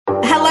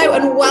Hello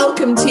and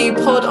welcome to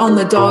Pod on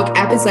the Dog,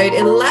 episode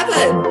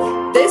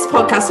 11. This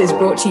podcast is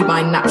brought to you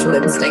by Natural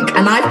Instinct,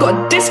 and I've got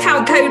a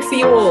discount code for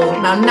you all.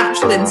 Now,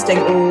 Natural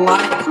Instinct,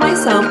 like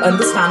myself,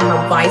 understand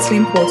how vitally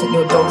important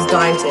your dog's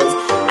diet is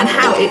and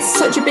how it's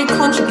such a big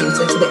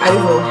contributor to the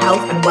overall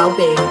health and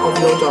well-being of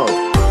your dog.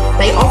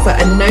 They offer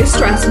a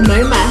no-stress,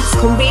 no-mess,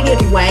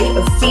 convenient way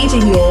of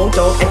feeding your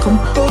dog a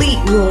complete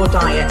raw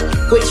diet,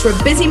 which for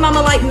a busy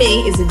mama like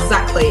me is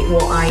exactly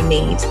what I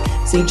need.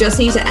 So you just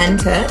need to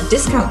enter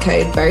discount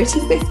code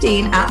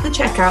Verity15 at the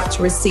checkout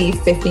to receive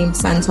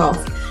 15% off.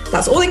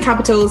 That's all in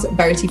capitals,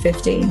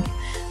 Verity15.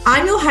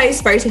 I'm your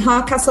host, Verity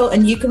Hardcastle,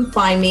 and you can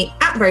find me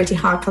at Verity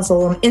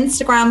Hardcastle on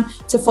Instagram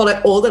to follow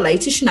all the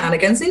latest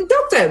shenanigans in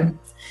dogdom.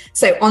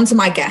 So on to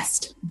my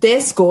guest.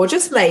 This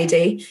gorgeous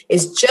lady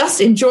is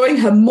just enjoying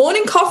her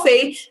morning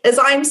coffee as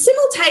I'm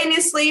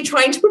simultaneously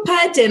trying to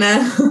prepare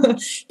dinner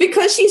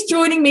because she's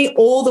joining me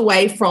all the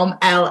way from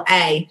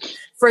LA.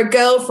 For a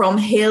girl from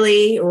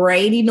hilly,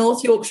 rainy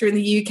North Yorkshire in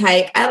the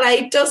UK,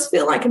 LA does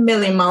feel like a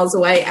million miles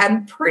away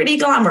and pretty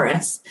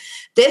glamorous.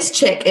 This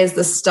chick is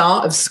the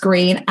star of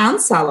Screen and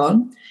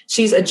Salon.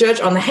 She's a judge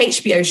on the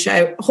HBO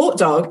show Hot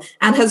Dog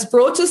and has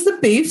brought us the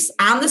boofs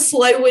and the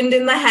slow wind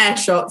in the hair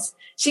shots.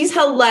 She's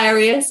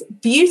hilarious,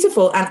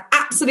 beautiful, and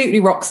absolutely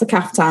rocks the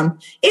caftan.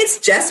 It's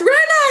Jess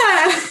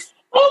Renner.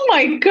 Oh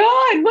my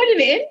God, what an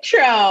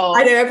intro.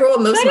 I know,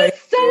 everyone loves that. Is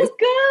so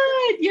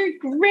good. You're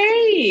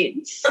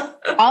great.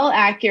 All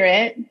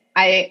accurate.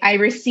 I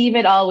receive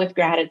it all with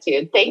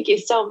gratitude. Thank you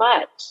so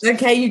much.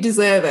 Okay, you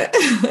deserve it.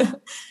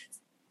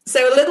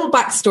 So a little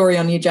backstory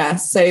on you,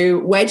 Jess. So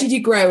where did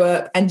you grow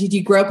up, and did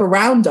you grow up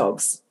around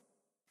dogs?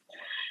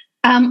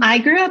 I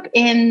grew up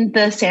in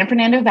the San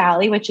Fernando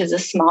Valley, which is a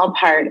small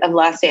part of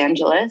Los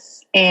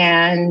Angeles.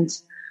 And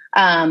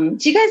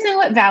do you guys know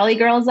what Valley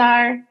girls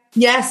are?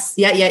 Yes.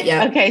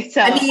 Yeah. Okay,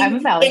 so I'm a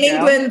Valley girl. In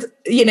England,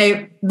 you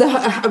know,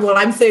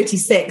 I'm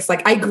 36.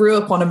 Like, I grew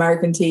up on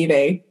American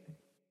TV.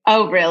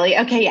 Oh, really?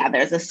 Okay, yeah.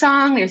 There's a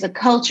song, there's a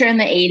culture in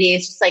the 80s.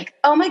 Just like,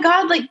 oh my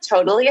God, like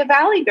totally a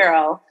Valley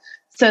girl.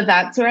 So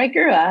that's where I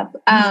grew up.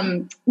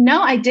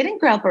 No, I didn't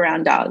grow up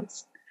around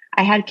dogs.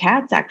 I had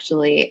cats,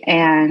 actually.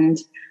 And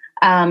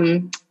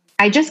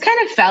I just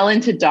kind of fell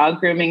into dog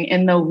grooming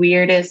in the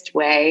weirdest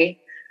way.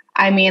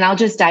 I mean, I'll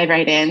just dive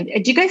right in.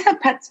 Do you guys have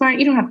PetSmart?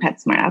 You don't have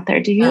PetSmart out there,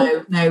 do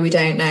you? No, we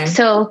don't know.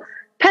 So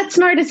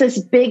PetSmart is this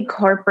big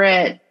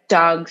corporate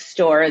dog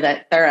store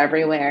that they're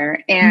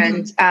everywhere.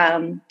 And,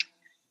 my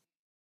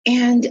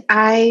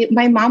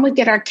mom would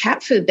get our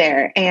cat food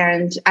there,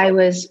 and I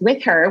was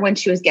with her when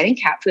she was getting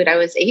cat food. I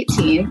was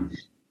 18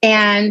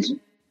 and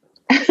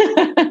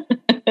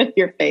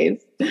your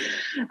face.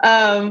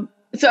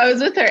 So I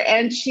was with her,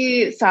 and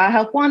she saw a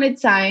help wanted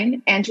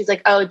sign, and she's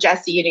like, "Oh,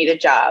 Jessie, you need a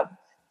job."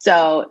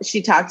 So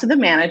she talked to the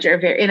manager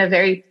in a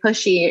very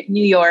pushy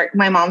New York.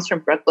 My mom's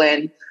from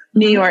Brooklyn,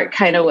 New York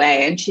kind of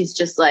way. And she's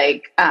just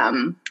like,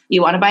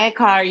 you want to buy a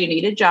car, you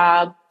need a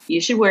job, you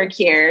should work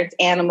here. It's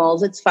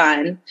animals, it's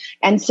fun.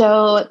 And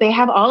so they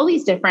have all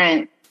these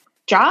different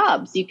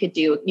jobs you could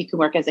do. You can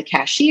work as a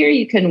cashier,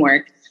 you can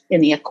work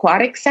in the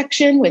aquatic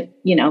section with,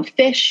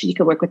 fish. You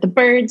could work with the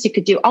birds. You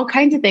could do all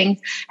kinds of things.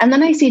 And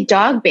then I see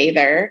dog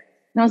bather,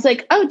 and I was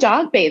like, oh,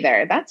 dog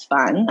bather. That's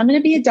fun. I'm going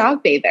to be a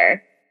dog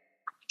bather.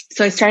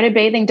 So I started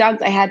bathing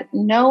dogs. I had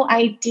no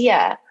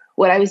idea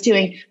what I was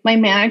doing. My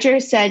manager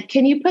said,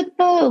 can you put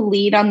the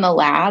lead on the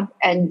lab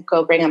and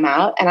go bring them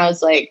out? And I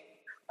was like,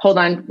 hold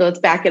on, let's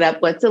back it up.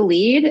 What's a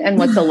lead and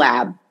what's a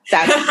lab? So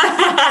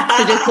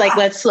just like,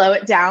 let's slow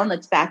it down.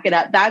 Let's back it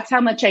up. That's how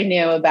much I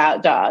knew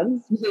about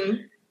dogs.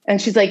 Mm-hmm. And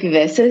she's like,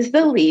 this is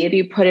the lead.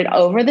 You put it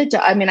over the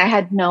dog. I mean, I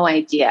had no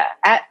idea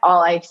at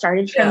all. I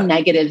started from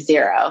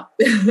 -0.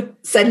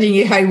 Sending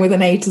you home with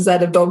an A to Z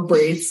of dog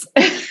breeds.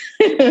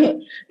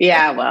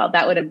 Yeah, well,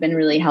 that would have been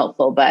really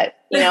helpful. But,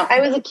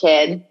 I was a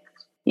kid,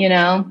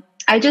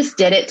 I just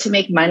did it to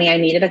make money. I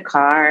needed a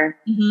car.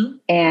 Mm-hmm.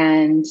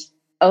 And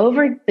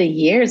over the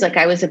years, like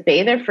I was a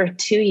bather for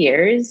 2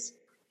 years.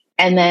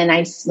 And then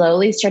I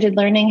slowly started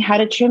learning how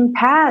to trim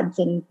pads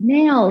and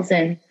nails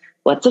and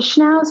what's a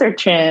schnauzer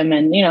trim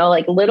and,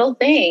 like little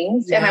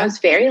things. Yeah. And I was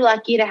very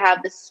lucky to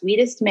have the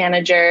sweetest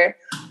manager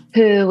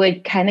who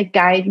would kind of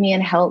guide me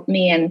and help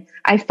me. And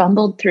I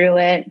fumbled through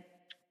it.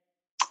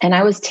 And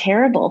I was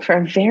terrible for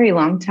a very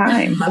long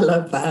time. I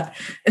love that.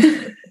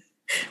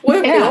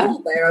 We're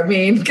all there. I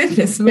mean,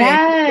 goodness me.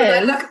 Yes. When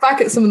I look back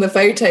at some of the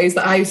photos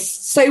that I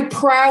so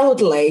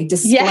proudly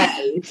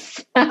displayed,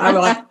 I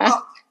was like,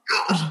 oh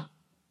my God.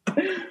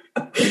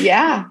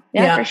 Yeah,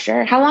 for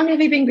sure. How long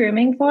have you been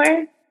grooming for?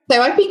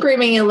 So I've been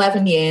grooming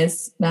 11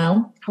 years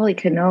now. Holy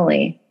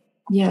cannoli.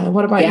 Yeah.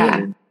 What about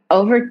you?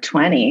 Over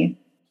 20.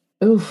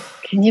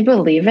 Oof. Can you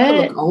believe it?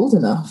 I look old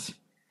enough.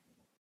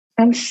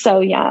 I'm so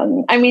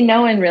young. I mean,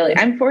 no one really.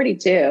 I'm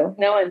 42.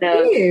 No one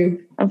knows. You?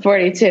 I'm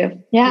 42.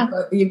 Yeah.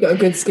 You've got a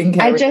good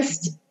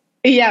skincare.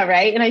 Yeah,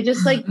 right. And I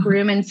just like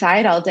groom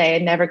inside all day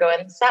and never go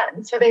in the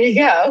sun. So there you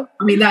go.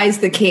 I mean, that is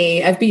the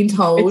key. I've been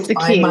told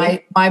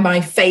by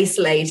my face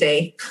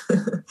lady.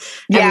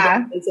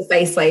 Yeah. It's a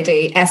face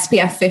lady.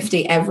 SPF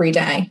 50 every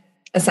day.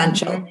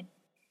 essential. Mm-hmm.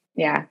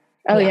 Yeah.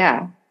 Oh,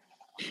 yeah.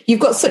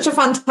 You've got such a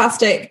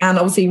fantastic and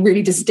obviously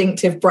really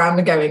distinctive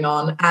brand going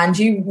on, and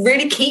you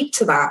really keep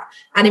to that.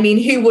 And I mean,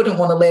 who wouldn't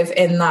want to live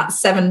in that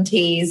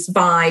 70s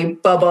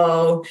vibe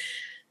bubble?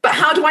 But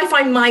how do I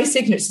find my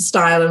signature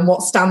style and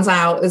what stands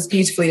out as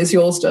beautifully as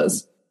yours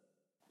does?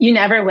 You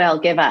never will.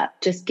 Give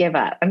up. Just give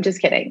up. I'm just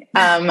kidding.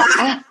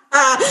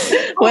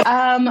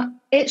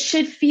 It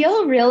should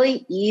feel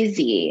really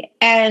easy.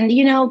 And,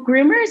 you know,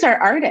 groomers are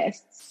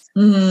artists.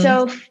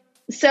 Mm-hmm.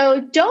 So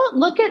don't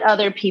look at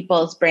other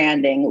people's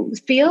branding.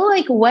 Feel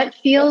like what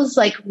feels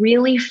like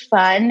really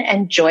fun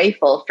and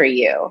joyful for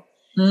you.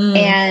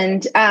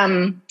 And,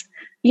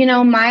 you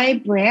know,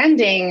 my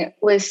branding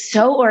was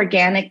so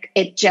organic.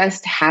 It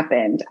just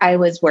happened. I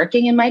was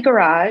working in my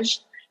garage,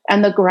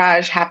 and the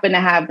garage happened to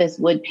have this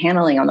wood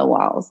paneling on the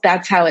walls.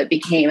 That's how it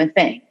became a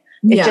thing.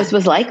 It just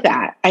was like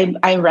that.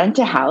 I rent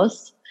a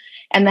house,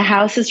 and the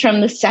house is from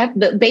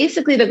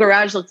basically the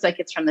garage looks like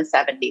it's from the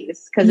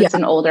 70s because it's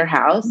an older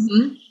house.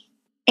 Mm-hmm.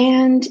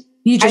 And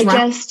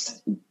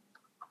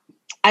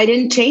I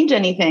didn't change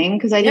anything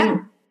because I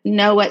didn't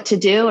know what to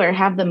do or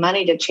have the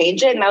money to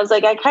change it. And I was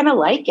like, I kind of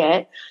like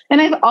it. And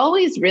I've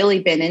always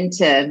really been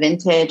into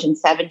vintage and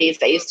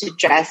 70s. I used to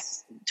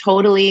dress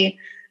totally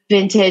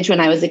vintage when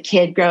I was a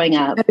kid growing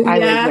up. I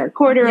would wear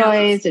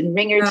corduroys and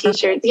ringer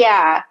t-shirts.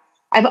 Yeah.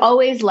 I've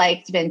always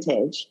liked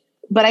vintage,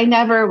 but I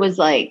never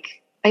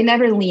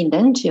leaned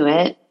into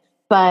it.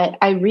 But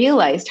I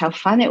realized how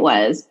fun it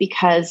was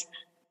because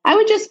I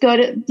would just go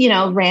to, you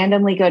know,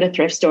 randomly go to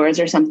thrift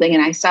stores or something.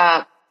 And I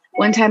saw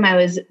one time I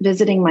was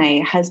visiting my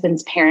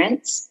husband's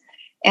parents,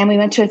 and we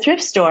went to a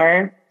thrift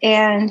store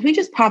and we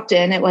just popped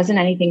in. It wasn't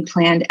anything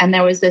planned. And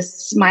there was this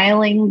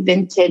smiling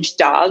vintage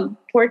dog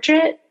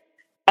portrait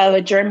of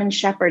a German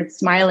Shepherd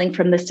smiling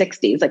from the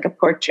 60s, like a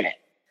portrait.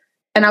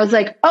 And I was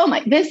like, oh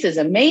this is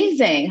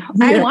amazing.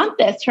 I want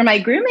this for my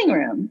grooming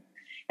room.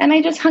 And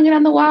I just hung it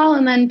on the wall,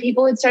 and then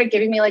people would start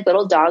giving me like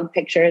little dog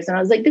pictures. And I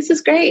was like, this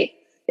is great.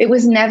 It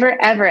was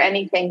never, ever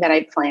anything that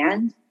I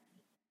planned.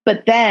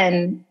 But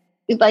then,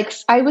 like,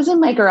 I was in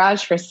my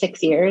garage for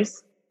 6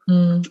 years.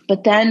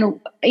 But then,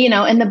 you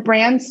know, and the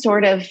brand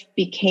sort of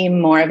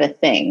became more of a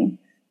thing,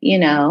 you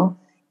know,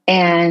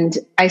 and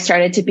I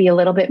started to be a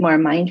little bit more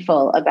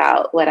mindful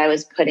about what I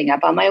was putting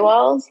up on my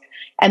walls.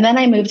 And then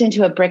I moved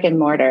into a brick and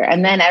mortar,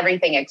 and then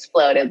everything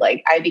exploded.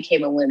 Like, I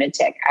became a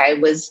lunatic. I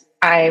was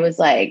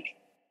like,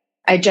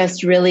 I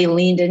just really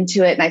leaned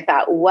into it, and I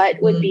thought,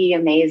 what would be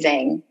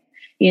amazing?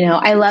 You know,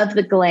 I love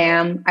the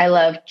glam. I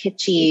love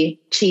kitschy,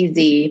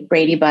 cheesy,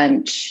 Brady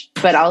Bunch,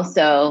 but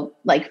also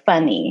like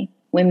funny,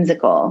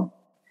 whimsical.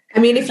 I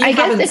mean, if you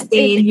haven't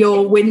seen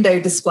your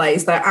window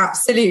displays, they're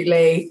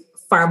absolutely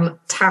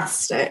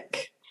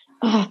fantastic.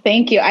 Oh,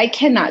 thank you. I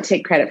cannot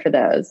take credit for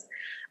those.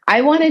 I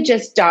wanted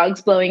just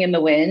dogs blowing in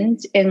the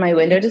wind in my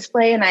window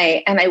display. And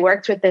I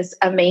worked with this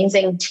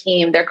amazing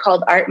team. They're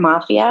called Art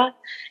Mafia.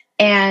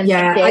 And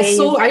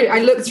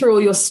I looked through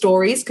all your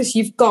stories because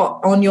you've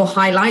got on your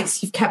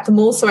highlights, you've kept them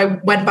all. So I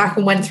went back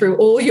and went through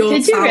all your.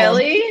 Did you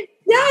really?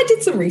 Yeah, I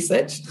did some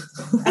research.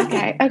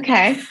 Okay.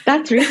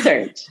 That's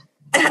research.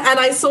 And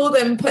I saw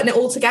them putting it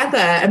all together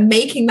and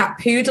making that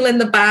poodle in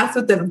the bath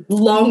with the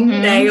long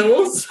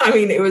nails. I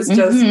mean, it was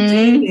just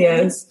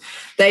genius.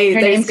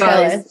 Those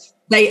guys,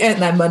 they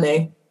earned their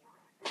money.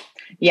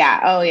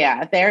 Yeah. Oh,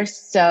 yeah. They're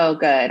so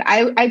good.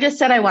 I just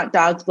said I want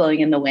dogs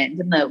blowing in the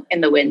wind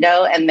in the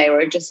window, and they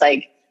were just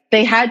like,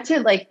 they had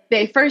to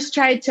they first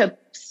tried to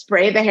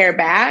spray the hair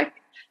back,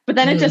 but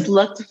then it just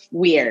looked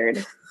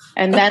weird.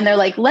 And then they're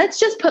like, let's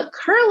just put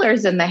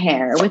curlers in the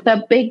hair with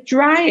a big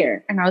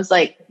dryer. And I was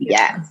like,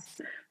 yes.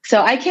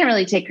 So I can't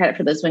really take credit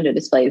for those window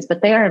displays,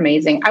 but they are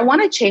amazing. I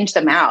want to change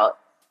them out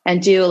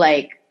and do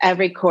like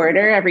every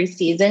quarter, every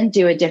season,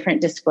 do a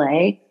different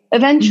display.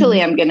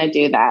 Eventually I'm going to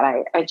do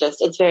that.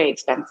 It's very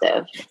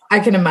expensive. I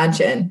can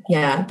imagine.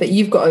 Yeah. But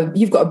you've got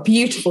a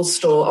beautiful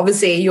store.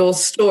 Obviously your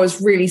store is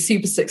really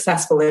super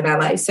successful in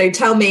LA. So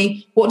tell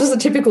me, what does a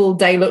typical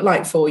day look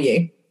like for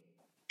you?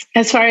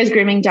 As far as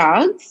grooming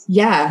dogs?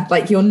 Yeah.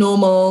 Like your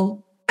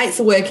normal, it's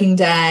a working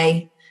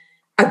day.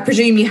 I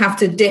presume you have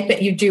to dip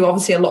it. You do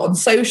obviously a lot on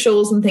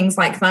socials and things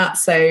like that.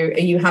 So are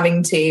you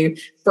having to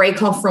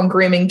break off from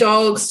grooming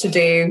dogs to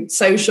do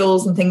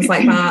socials and things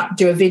like that?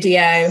 Do a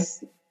video?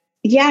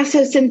 Yeah.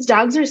 So since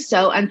dogs are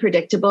so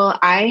unpredictable,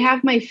 I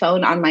have my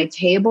phone on my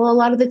table a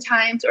lot of the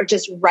times, or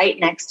just right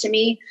next to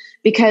me,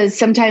 because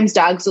sometimes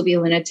dogs will be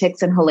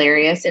lunatics and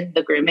hilarious in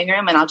the grooming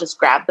room, and I'll just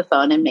grab the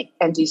phone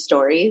and do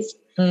stories.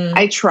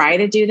 I try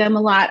to do them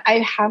a lot. I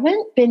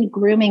haven't been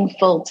grooming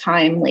full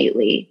time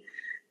lately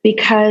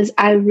because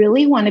I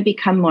really want to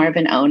become more of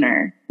an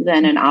owner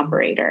than an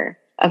operator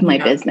of my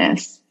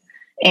business.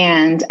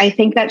 And I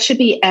think that should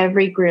be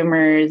every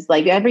groomer's,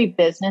 like every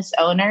business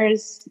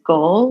owner's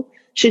goal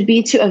should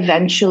be to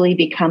eventually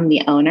become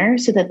the owner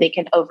so that they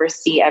can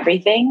oversee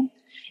everything.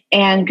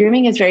 And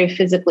grooming is very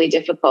physically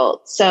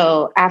difficult.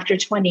 So after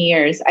 20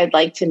 years, I'd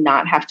like to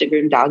not have to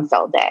groom dogs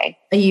all day.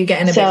 Are you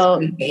getting a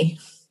bit spooky?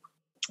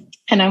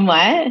 And I'm what?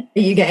 Are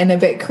you getting a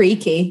bit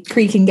creaking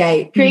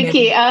gait?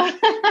 Creaky.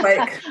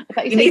 Like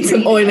you need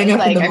some oiling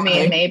up in the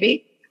morning.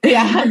 Maybe.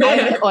 Yeah,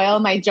 I oil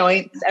my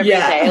joints every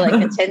day like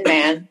a Tin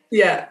Man.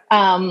 Yeah.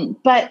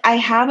 But I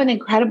have an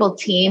incredible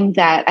team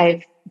that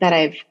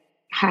I've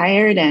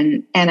hired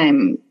and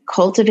I'm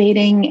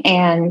cultivating,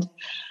 and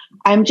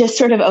I'm just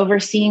sort of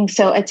overseeing.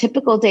 So a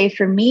typical day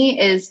for me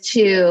is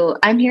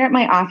I'm here at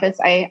my office.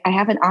 I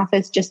have an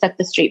office just up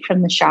the street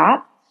from the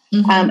shop.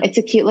 Mm-hmm. It's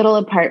a cute little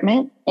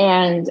apartment,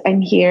 and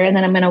I'm here, and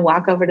then I'm going to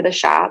walk over to the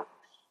shop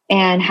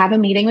and have a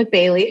meeting with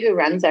Bailey, who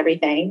runs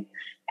everything.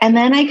 And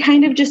then I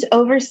kind of just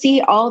oversee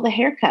all the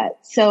haircuts.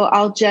 So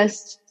I'll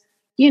just,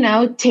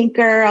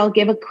 tinker, I'll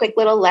give a quick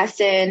little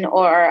lesson,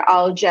 or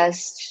I'll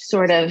just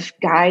sort of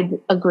guide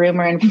a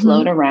groomer and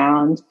float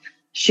around,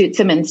 shoot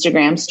some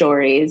Instagram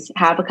stories,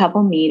 have a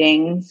couple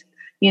meetings.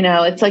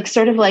 It's like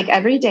sort of like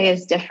every day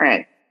is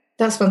different.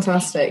 That's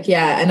fantastic.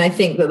 Yeah. And I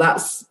think that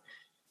that's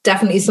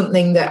definitely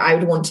something that I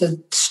would want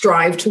to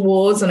strive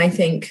towards. And I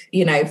think,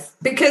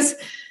 because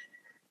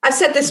I've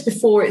said this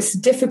before, it's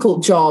a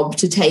difficult job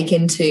to take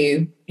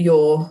into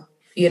your,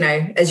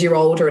 as you're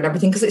older and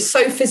everything, because it's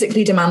so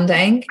physically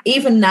demanding.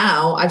 Even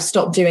now, I've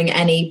stopped doing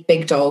any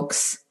big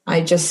dogs.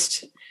 It's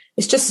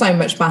just so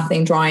much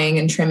bathing, drying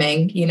and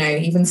trimming,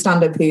 even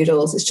stand-up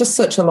poodles. It's just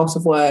such a lot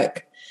of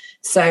work.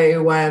 So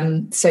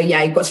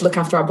yeah, you've got to look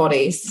after our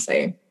bodies.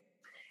 So.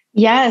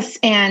 Yes.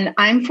 And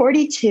I'm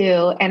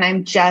 42 and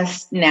I'm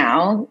just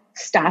now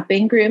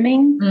stopping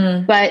grooming.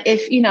 But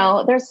if,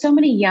 there's so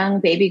many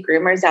young baby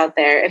groomers out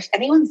there, if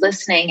anyone's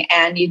listening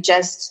and you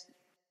just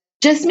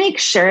make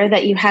sure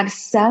that you have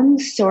some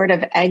sort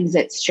of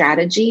exit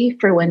strategy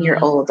for when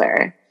you're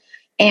older,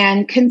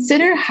 and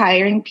consider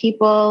hiring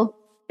people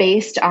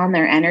based on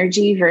their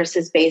energy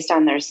versus based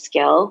on their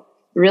skill.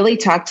 Really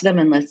talk to them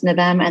and listen to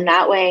them. And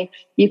that way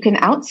you can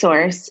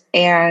outsource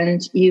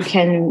and you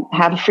can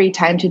have free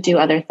time to do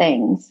other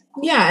things.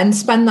 Yeah. And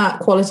spend that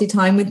quality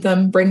time with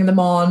them, bring them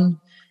on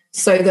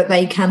so that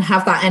they can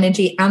have that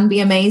energy and be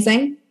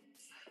amazing.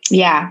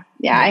 Yeah.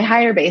 Yeah. I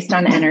hire based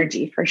on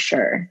energy for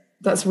sure.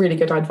 That's really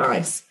good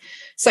advice.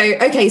 So,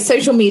 okay.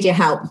 Social media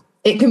help.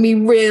 It can be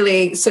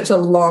really such a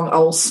long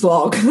old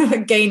slog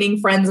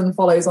gaining friends and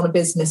follows on a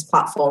business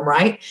platform,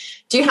 right?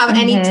 Do you have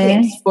any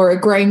tips for a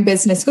growing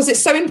business? Because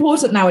it's so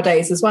important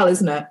nowadays as well,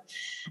 isn't it?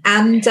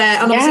 And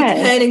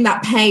obviously turning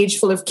that page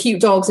full of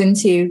cute dogs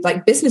into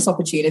like business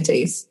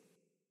opportunities.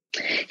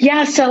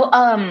 Yeah.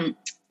 So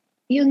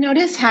you'll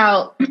notice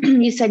how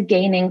you said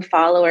gaining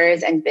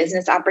followers and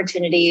business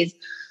opportunities.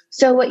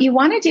 So what you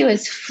want to do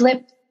is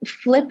flip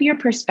your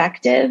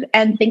perspective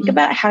and think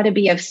about how to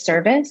be of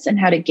service and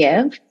how to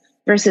give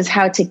versus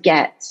how to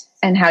get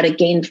and how to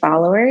gain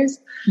followers.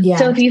 Yeah.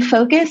 So if you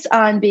focus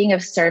on being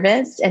of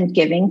service and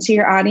giving to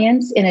your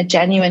audience in a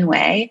genuine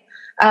way,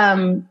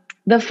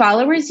 the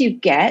followers you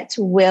get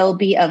will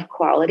be of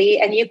quality.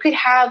 And you could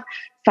have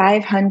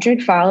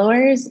 500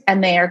 followers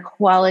and they are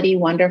quality,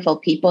 wonderful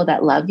people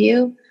that love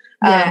you.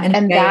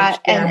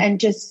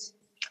 Just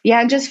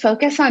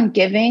focus on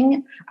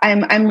giving.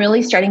 I'm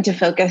really starting to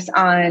focus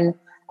on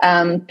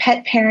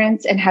pet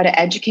parents and how to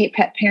educate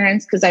pet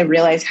parents, because I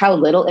realize how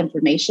little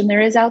information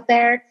there is out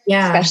there,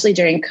 especially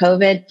during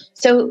COVID.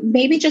 So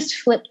maybe just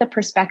flip the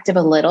perspective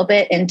a little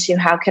bit into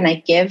how can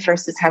I give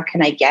versus how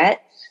can I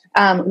get.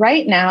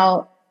 Right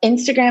now,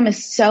 Instagram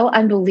is so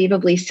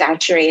unbelievably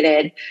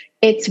saturated.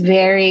 It's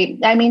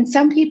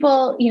some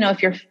people,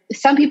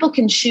 some people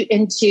can shoot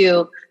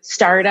into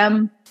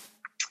stardom.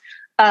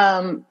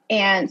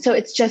 And so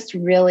it's just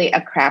really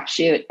a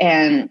crapshoot.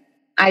 And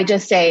I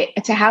just say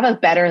to have a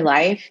better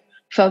life,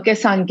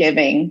 focus on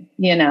giving,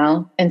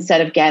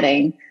 instead of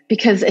getting,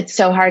 because it's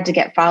so hard to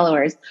get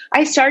followers.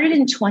 I started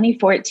in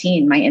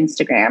 2014, my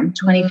Instagram,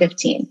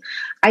 2015.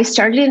 I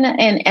started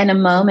in a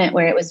moment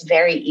where it was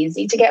very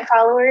easy to get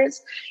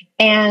followers.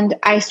 And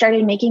I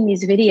started making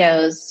these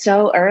videos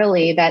so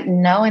early that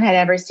no one had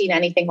ever seen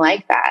anything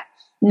like that.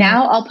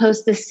 Now I'll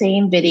post the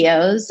same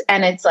videos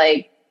and it's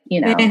like,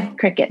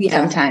 cricket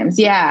sometimes.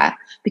 Yeah.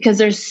 Because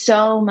there's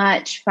so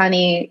much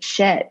funny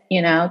shit,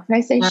 Can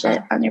I say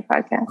shit on your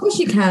podcast? Of course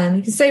you can.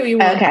 You can say what you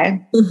want.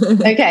 Okay.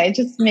 Okay.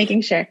 Just making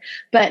sure.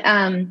 But,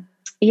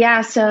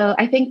 so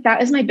I think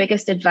that is my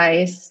biggest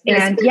advice.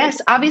 And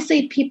yes,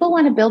 obviously people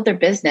want to build their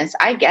business.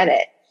 I get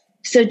it.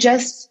 So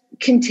just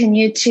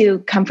continue to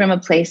come from a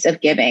place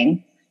of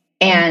giving.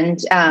 And,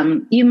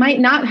 you might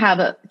not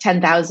have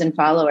 10,000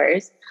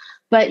 followers,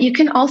 but you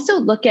can also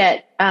look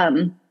at,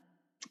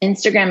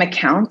 Instagram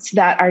accounts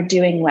that are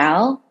doing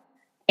well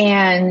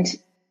and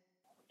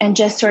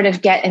just sort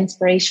of get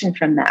inspiration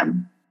from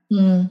them.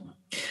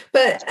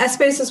 But I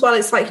suppose as well,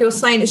 it's like you're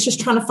saying, it's just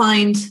trying to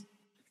find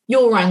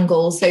your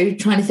angle. So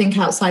trying to think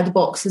outside the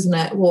box, isn't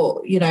it?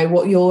 What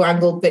your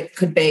angle bit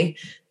could be.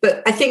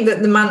 But I think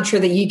that the mantra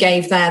that you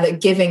gave there,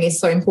 that giving is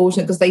so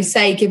important, because they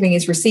say giving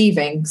is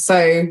receiving.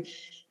 So,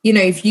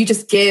 if you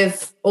just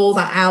give all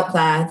that out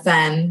there,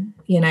 then,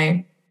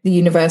 the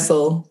universe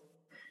will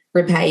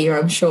repay you,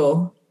 I'm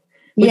sure.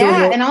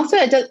 And also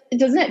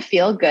doesn't it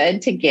feel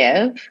good to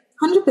give?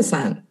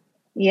 100%.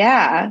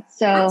 Yeah.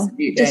 So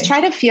Absolutely. just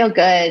try to feel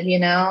good,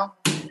 and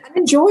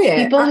enjoy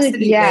it. People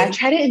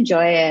try to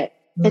enjoy it.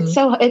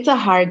 It's a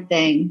hard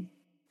thing.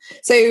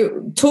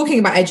 So talking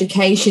about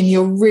education,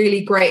 you're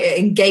really great at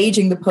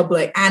engaging the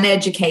public and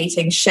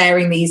educating,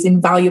 sharing these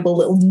invaluable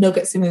little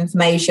nuggets of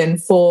information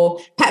for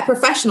pet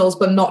professionals,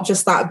 but not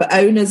just that, but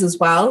owners as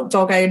well,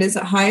 dog owners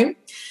at home.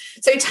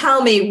 So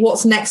tell me,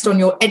 what's next on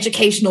your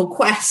educational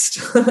quest?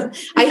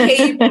 I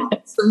hear you've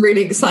got some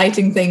really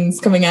exciting things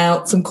coming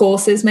out, some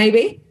courses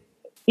maybe?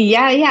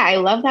 Yeah. I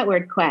love that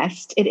word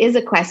quest. It is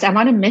a quest. I'm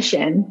on a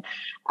mission.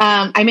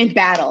 I'm in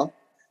battle.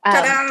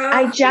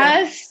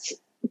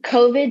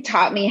 COVID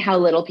taught me how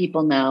little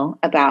people know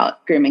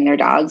about grooming their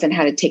dogs and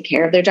how to take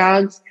care of their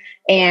dogs.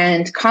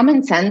 And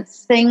common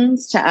sense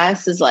things to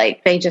us is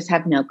like, they just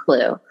have no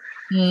clue.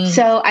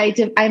 So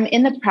I'm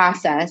in the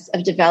process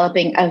of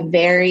developing a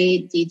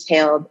very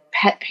detailed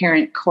pet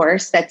parent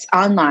course that's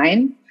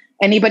online.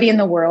 Anybody in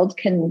the world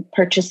can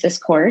purchase this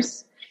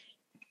course.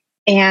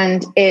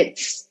 And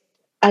it's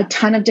a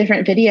ton of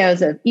different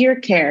videos of ear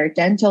care,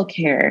 dental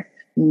care,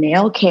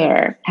 nail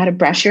care, how to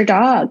brush your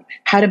dog,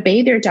 how to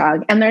bathe your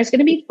dog. And there's going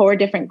to be 4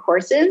 different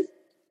courses.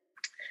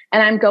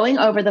 And I'm going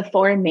over the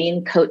 4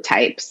 main coat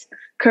types: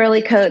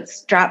 curly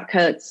coats, drop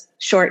coats,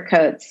 short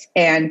coats,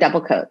 and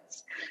double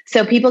coats.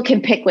 So people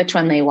can pick which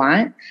one they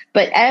want,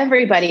 but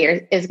everybody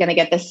is going to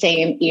get the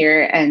same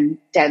ear and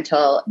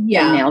dental and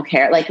nail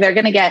care. Like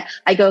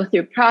I go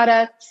through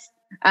products.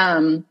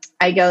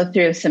 I go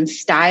through some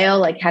style,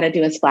 like how to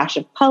do a splash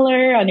of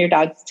color on your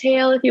dog's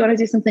tail if you want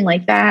to do something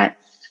like that.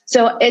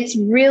 So it's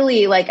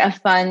really like a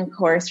fun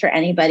course for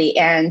anybody.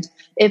 And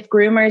if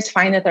groomers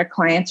find that their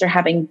clients are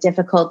having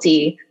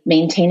difficulty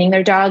maintaining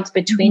their dogs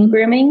between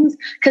groomings,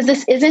 because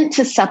this isn't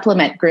to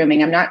supplement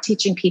grooming. I'm not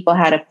teaching people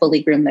how to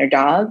fully groom their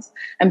dogs.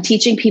 I'm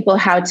teaching people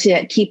how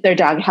to keep their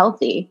dog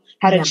healthy,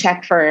 how to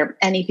check for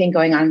anything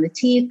going on in the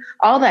teeth,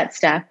 all that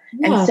stuff.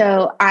 Yeah. And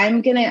so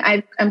I'm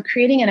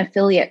creating an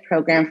affiliate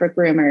program for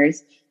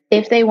groomers.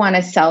 If they want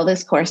to sell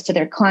this course to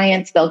their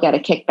clients, they'll get a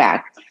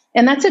kickback.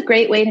 And that's a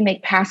great way to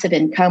make passive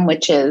income,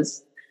 which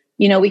is,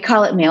 we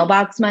call it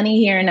mailbox money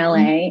here in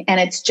LA. And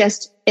it's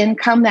just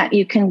income that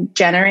you can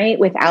generate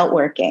without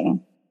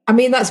working. I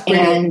mean, that's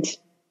brilliant.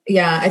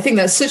 I think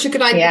that's such a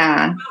good idea. Yeah.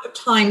 The amount of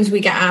times we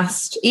get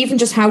asked even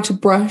just how to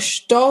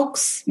brush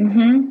dogs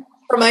from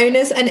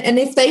owners. And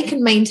if they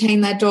can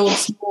maintain their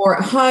dogs more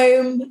at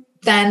home,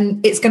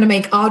 then it's going to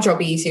make our job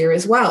easier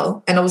as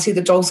well. And obviously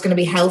the dog's going to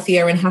be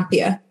healthier and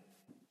happier.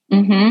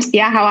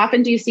 Yeah. How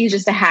often do you see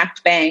just a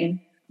hacked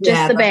bang?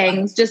 Just the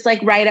bangs, just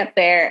like right up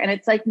there. And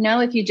it's like,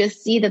 no, if you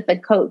just see that the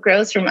coat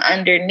grows from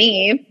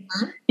underneath,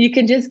 you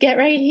can just get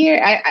right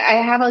here. I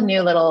have a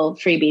new little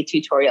freebie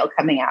tutorial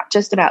coming out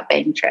just about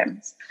bang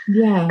trims.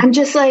 Yeah. I'm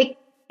just like,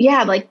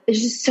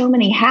 there's just so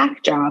many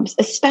hack jobs,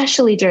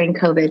 especially during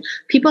COVID.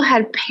 People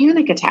had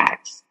panic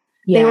attacks.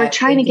 They were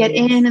trying to get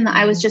in. And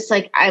I was just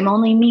like, I'm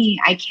only me.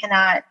 I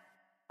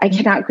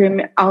cannot groom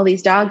all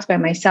these dogs by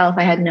myself.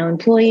 I had no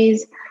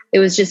employees. It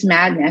was just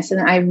madness.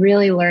 And I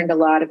really learned a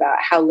lot about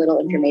how little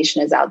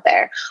information is out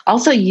there.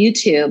 Also,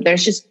 YouTube,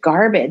 there's just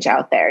garbage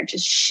out there,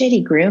 just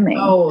shitty grooming.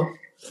 Oh,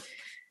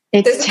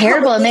 it's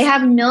terrible. And they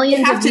have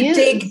millions of views. You have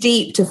to dig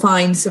deep to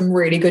find some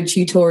really good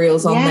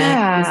tutorials on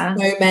there.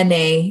 There's so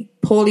many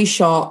poorly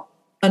shot,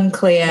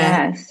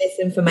 unclear,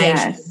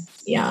 misinformation.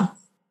 Yeah.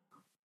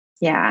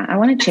 I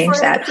want to change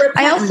that.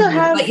 I also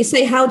have, like you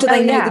say, how do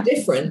they know the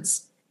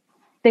difference?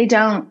 They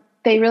don't.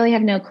 They really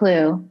have no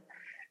clue.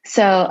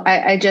 So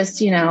I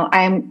just,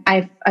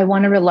 I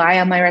want to rely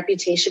on my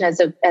reputation as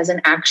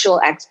an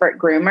actual expert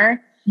groomer,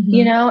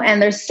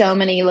 and there's so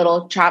many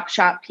little chop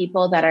shop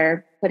people that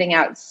are putting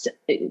out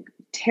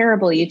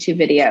terrible YouTube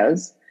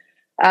videos.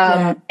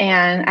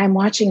 And I'm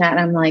watching that and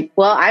I'm like,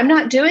 well, I'm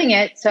not doing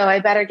it. So I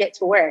better get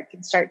to work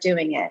and start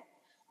doing it.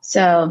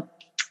 So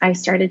I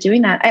started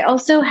doing that. I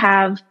also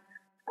have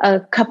a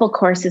couple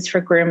courses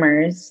for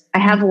groomers. I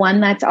have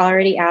one that's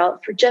already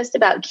out for just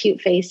about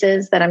cute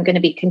faces that I'm going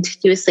to be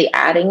continuously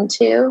adding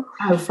to.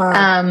 Oh,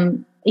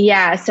 fun.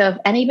 So if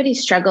anybody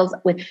struggles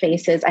with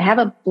faces, I have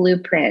a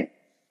blueprint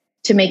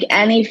to make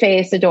any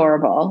face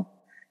adorable.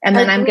 And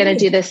then I'm going to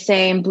do the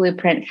same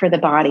blueprint for the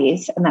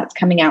bodies, and that's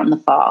coming out in the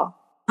fall.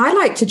 I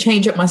like to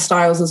change up my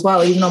styles as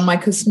well, even on my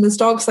customers'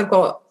 dogs. I've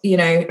got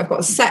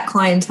a set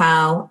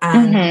clientele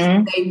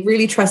and they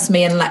really trust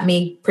me and let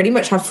me pretty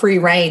much have free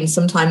reign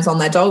sometimes on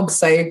their dogs.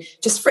 So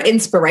just for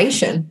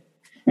inspiration.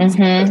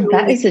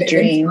 That is a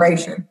dream.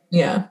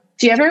 Yeah.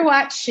 Do you ever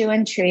watch Shu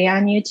and Tree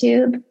on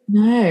YouTube?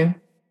 No.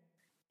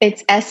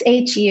 It's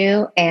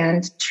SHU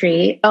and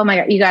Tree. Oh my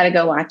God, you got to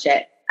go watch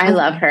it. I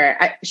love her.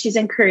 She's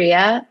in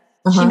Korea.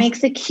 She makes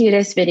the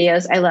cutest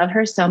videos. I love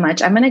her so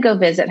much. I'm going to go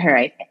visit her,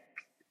 I think.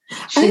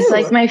 She's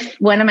like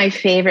one of my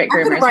favorite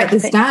groomers. I'm gonna write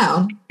this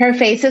down. Her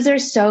faces are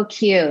so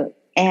cute.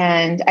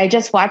 And I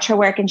just watch her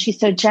work, and she's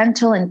so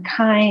gentle and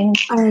kind.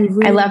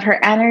 I love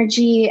her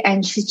energy,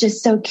 and she's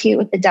just so cute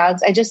with the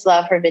dogs. I just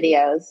love her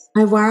videos.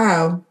 Oh,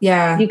 wow.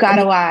 Yeah. You got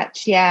to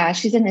watch. Yeah.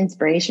 She's an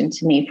inspiration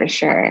to me for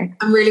sure.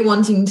 I'm really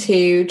wanting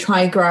to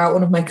try grow out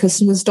one of my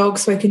customers'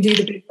 dogs so I can do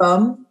the big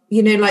bum,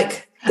 you know,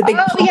 like the big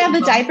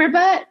the diaper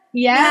butt.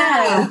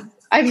 Yeah.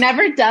 I've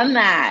never done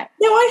that.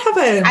 No, I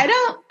haven't.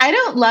 I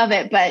don't love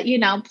it, but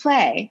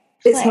play.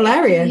 It's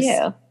hilarious.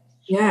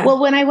 Yeah. Well,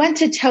 when I went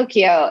to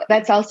Tokyo,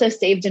 that's also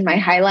saved in my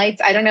highlights.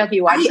 I don't know if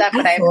you watched that,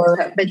 but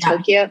I've been to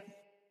Tokyo.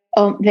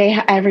 Oh,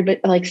 everybody,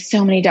 like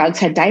so many dogs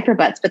had diaper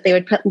butts, but they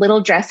would put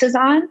little dresses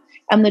on,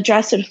 and the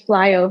dress would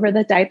fly over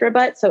the diaper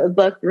butt, so it would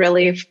look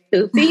really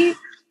poofy.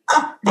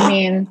 I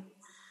mean,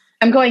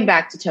 I'm going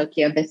back to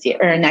Tokyo this year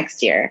or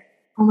next year.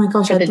 Oh my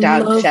gosh, for the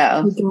dog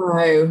show.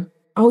 Go.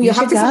 Oh, you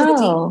have to send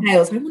the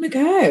details. I want to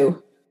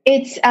go.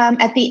 It's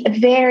at the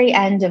very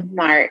end of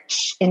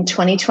March in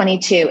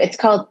 2022. It's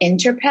called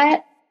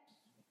Interpet.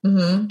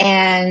 Mm-hmm.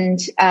 And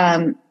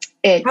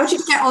how did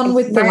you get on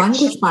with the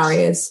language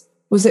barriers?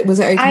 Was it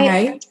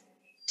okay?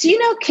 Do you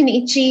know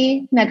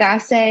Kenichi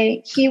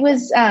Nagase? He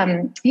was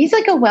he's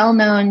like a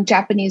well-known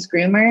Japanese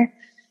groomer.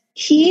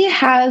 He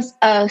has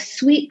a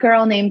sweet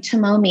girl named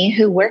Tomomi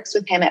who works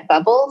with him at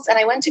Bubbles, and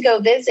I went to go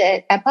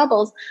visit at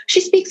Bubbles.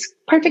 She speaks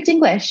perfect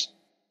English.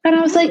 And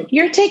I was like,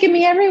 you're taking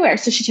me everywhere.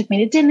 So she took me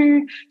to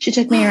dinner. She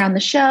took me around the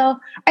show.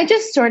 I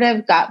just sort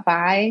of got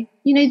by.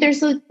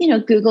 There's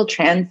Google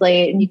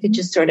Translate, and you could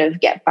just sort of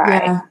get by.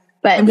 Yeah.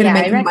 But I'm gonna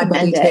make I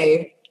recommend it.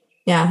 Too.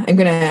 Yeah, I'm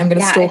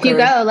gonna stalk if you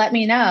go, let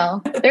me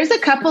know. There's a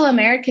couple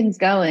Americans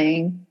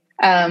going.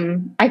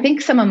 I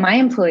think some of my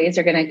employees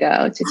are gonna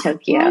go to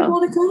Tokyo. I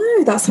want to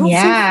go. That sounds so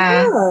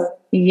fun.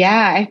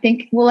 Yeah, I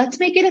think. Well, let's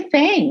make it a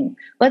thing.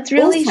 Let's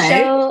really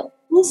show.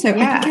 Also, I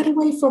can get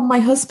away from my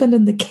husband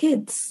and the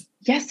kids.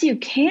 Yes, you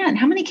can.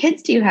 How many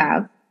kids do you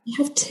have? I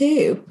have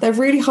 2. They're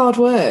really hard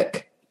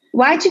work.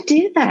 Why'd you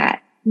do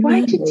that?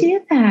 Why'd you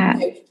do that?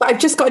 But I've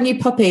just got a new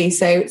puppy,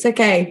 so it's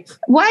okay.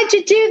 Why'd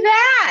you do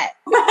that?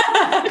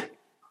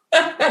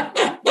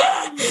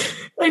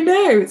 I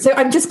know. So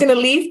I'm just going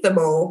to leave them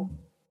all.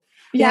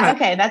 Yeah.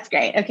 Okay. That's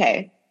great.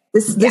 Okay.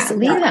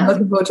 I'm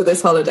looking forward to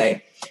this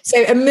holiday.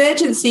 So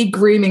emergency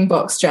grooming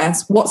box,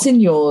 Jess. What's in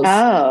yours?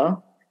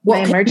 Oh, my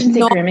emergency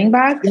grooming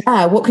box?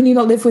 Yeah. What can you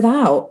not live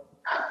without?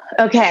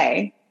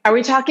 Okay. Are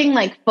we talking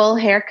like full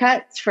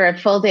haircuts for a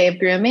full day of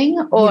grooming,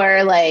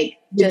 or like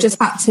you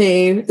just had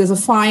to? There's a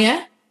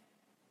fire.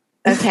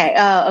 Okay.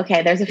 Oh,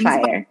 okay. There's a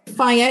fire.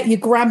 You're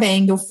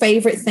grabbing your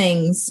favorite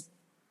things.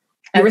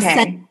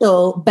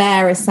 Your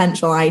bare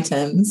essential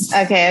items.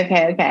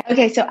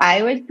 Okay. So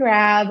I would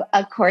grab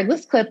a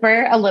cordless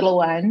clipper, a little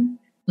one,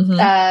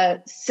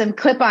 some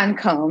clip-on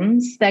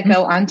combs that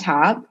go on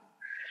top.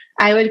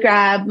 I would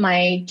grab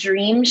my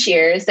dream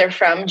shears. They're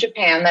from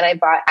Japan that I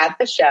bought at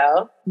the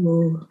show.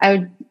 Ooh.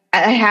 I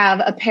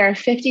have a pair of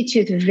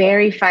 50-tooth,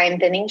 very fine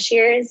thinning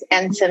shears,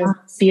 and some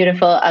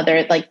beautiful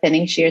other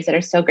thinning shears that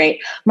are so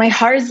great. My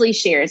Harsley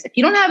shears. If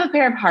you don't have a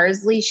pair of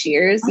Harsley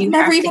shears, you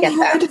have to get them. I've never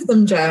even heard of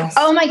them, Jess.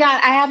 Oh my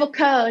God, I have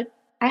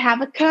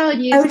a code.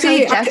 Use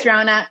code Jess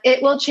Rona.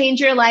 It will change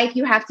your life.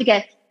 You have to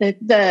get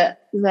the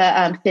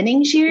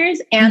thinning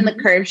shears and the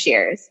curve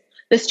shears.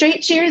 The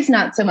straight shears,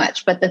 not so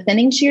much, but the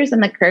thinning shears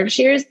and the curve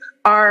shears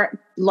are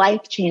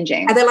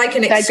life-changing. Are they like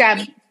an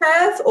extreme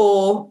curve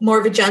or more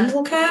of a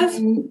gentle curve?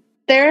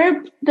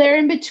 They're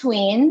in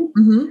between.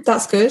 Mm-hmm.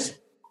 That's good.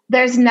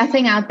 There's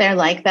nothing out there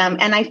like them.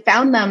 And I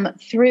found them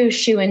through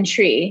Shoe and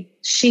Tree.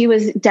 She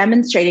was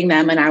demonstrating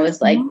them, and I was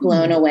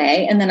blown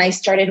away. And then I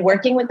started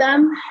working with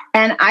them,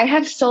 and I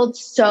have sold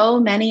so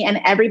many, and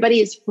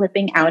everybody is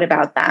flipping out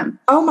about them.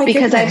 Oh my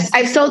goodness. Because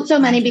I've sold so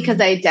many because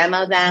I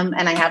demo them,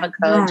 and I have a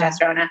code, Jess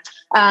Rona.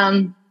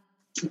 So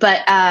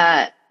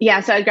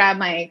I grabbed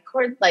my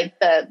cord,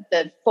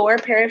 the 4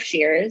 pair of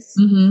shears,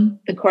 the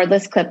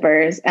cordless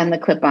clippers, and the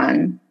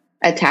clip-on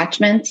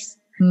attachments,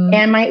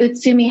 and my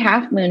Utsumi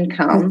Half Moon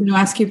comb. I was going to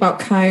ask you about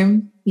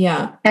comb.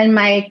 Yeah. And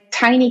my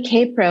tiny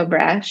K-Pro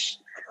brush,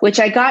 which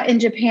I got in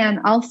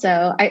Japan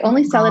also. I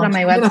only sell it on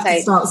my website. Have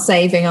to start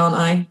saving, aren't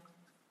I?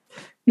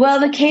 Well,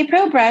 the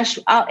K-Pro brush,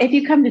 if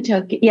you come to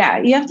Tokyo,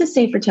 you have to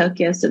save for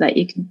Tokyo so that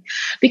you can,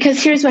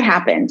 because here's what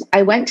happened.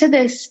 I went to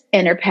this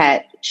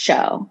Interpet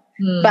show,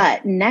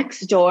 but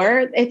next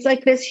door, it's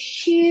like this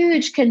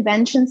huge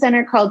convention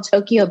center called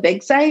Tokyo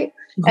Big Sight.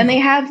 And they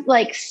have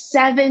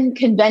 7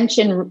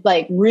 convention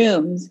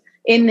rooms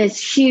in this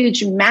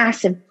huge,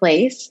 massive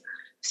place.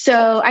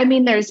 So, I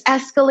mean, there's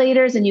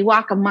escalators and you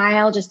walk a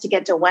mile just to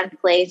get to one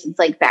place. It's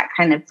like that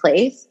kind of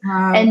place.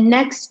 Wow. And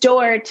next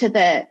door to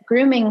the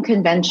grooming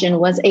convention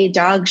was a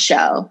dog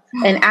show,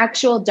 an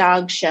actual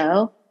dog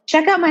show.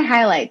 Check out my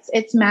highlights.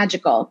 It's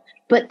magical.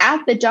 But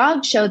at the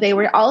dog show, they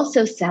were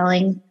also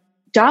selling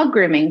dog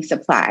grooming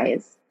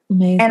supplies.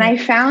 Amazing. And I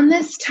found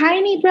this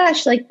tiny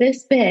brush like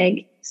this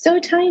big, so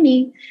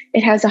tiny.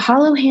 It has a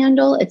hollow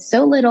handle. It's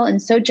so little and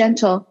so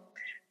gentle.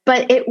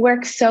 but it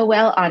works so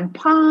well on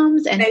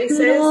palms and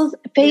poodles,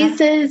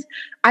 faces.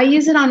 Yeah. I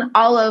use it on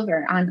all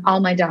over, on all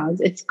my dogs.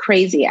 It's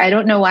crazy. I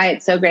don't know why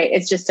it's so great.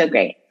 It's just so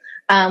great.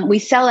 We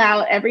sell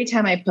out every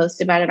time I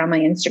post about it on my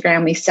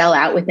Instagram. We sell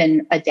out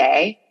within a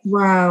day.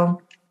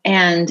 Wow.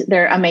 And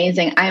they're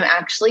amazing. I'm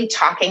actually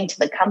talking to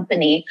the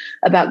company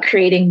about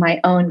creating my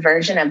own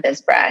version of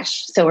this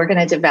brush. So we're going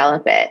to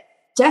develop it.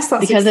 Yes,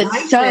 that's because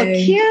exciting. It's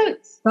so cute.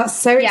 That's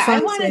so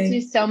exciting. I want to do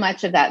so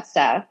much of that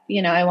stuff.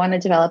 I want to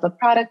develop a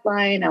product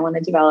line. I want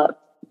to develop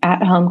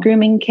at-home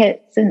grooming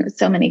kits and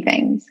so many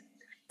things.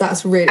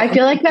 That's really. I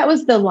feel like that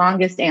was the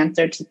longest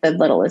answer to the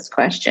littlest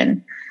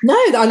question. No,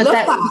 I love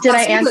that. Did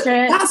I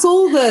answer it? That's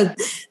all the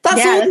stuff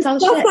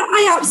that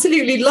I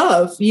absolutely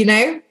love.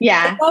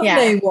 Yeah, I love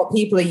knowing what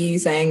people are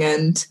using,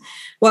 and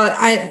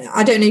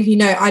I don't know if you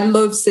know, I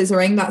love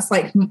scissoring. That's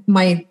like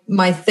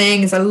my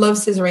thing. Is I love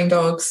scissoring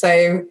dogs.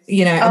 So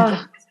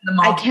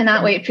I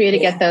cannot wait for you to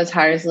get those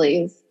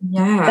Harsleys.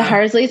 Yeah, the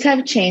Harsleys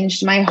have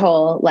changed my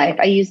whole life.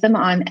 I use them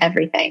on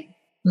everything.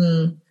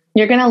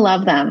 You're gonna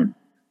love them.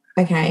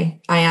 Okay,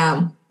 I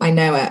am. I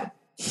know it.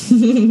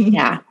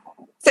 Yeah.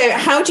 So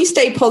how do you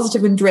stay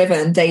positive and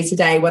driven day to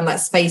day when,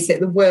 let's face it,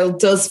 the world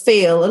does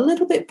feel a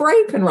little bit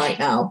broken right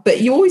now,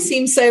 but you always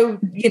seem so,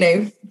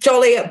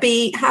 jolly,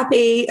 upbeat,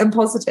 happy and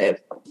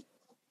positive?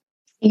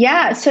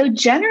 Yeah. So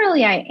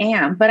generally I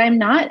am, but I'm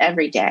not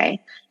every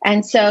day.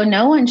 And so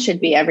no one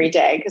should be every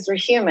day because we're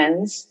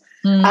humans.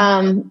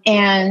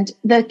 And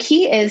the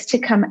key is to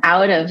come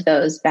out of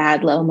those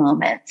bad, low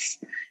moments.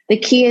 The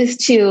key is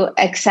to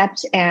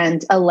accept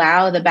and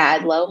allow the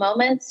bad, low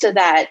moments so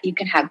that you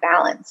can have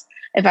balance.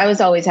 If I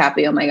was always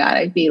happy, oh my God,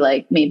 I'd be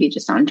like maybe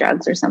just on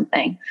drugs or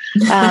something.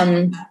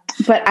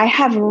 But I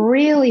have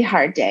really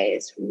hard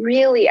days.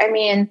 Really. I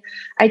mean,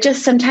 I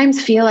just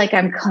sometimes feel like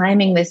I'm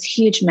climbing this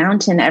huge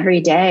mountain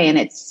every day and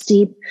it's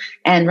steep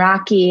and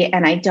rocky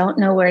and I don't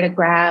know where to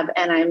grab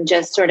and I'm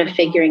just sort of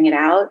figuring it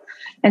out.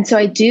 And so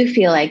I do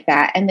feel like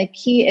that. And the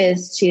key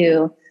is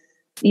to,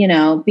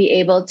 be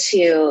able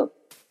to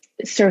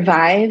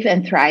survive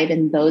and thrive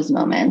in those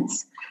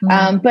moments.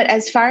 But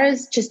as far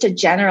as just a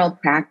general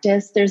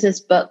practice, there's this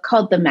book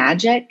called The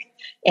Magic,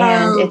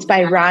 and it's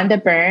by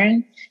Rhonda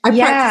Byrne. I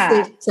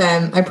practice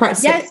it. I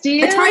practice yes, it. Do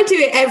you? I try to do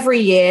it every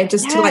year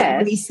just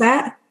to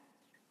reset.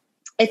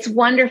 It's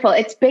wonderful.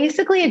 It's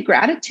basically a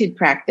gratitude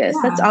practice.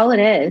 Yeah. That's all it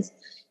is.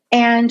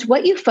 And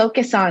what you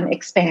focus on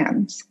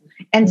expands.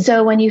 And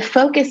so when you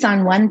focus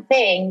on one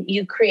thing,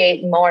 you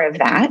create more of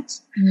that.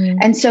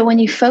 And so when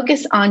you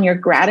focus on your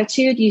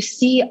gratitude, you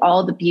see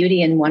all the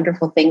beauty and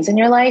wonderful things in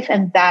your life,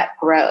 and that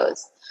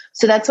grows.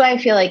 So that's why I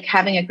feel like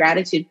having a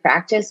gratitude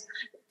practice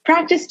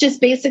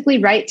just basically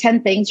write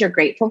 10 things you're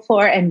grateful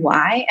for and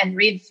why, and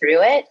read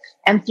through it.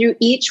 And through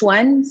each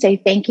one, say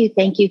thank you,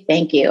 thank you,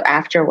 thank you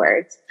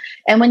afterwards.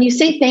 And when you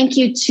say thank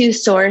you to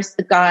source,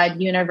 the God,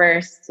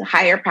 universe,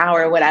 higher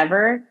power,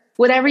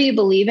 whatever you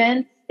believe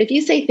in, if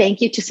you say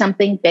thank you to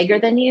something bigger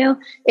than you,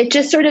 it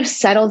just sort of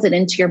settles it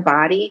into your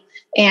body.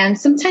 And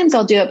sometimes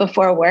I'll do it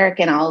before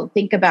work and I'll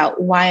think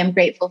about why I'm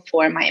grateful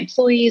for my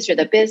employees or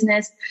the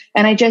business.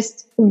 And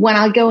when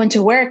I go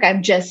into work,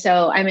 I'm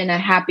in a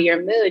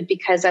happier mood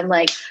because I'm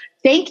like,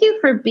 thank you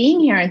for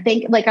being here.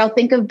 And I'll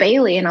think of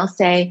Bailey and I'll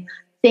say,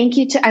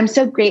 I'm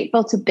so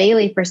grateful to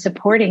Bailey for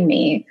supporting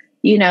me.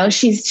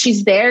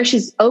 She's there.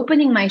 She's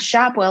opening my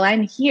shop while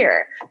I'm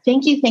here.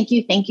 Thank you. Thank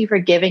you. Thank you for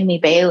giving me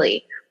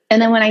Bailey.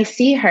 And then when I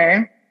see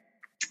her,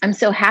 I'm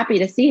so happy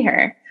to see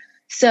her.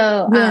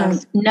 So,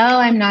 no,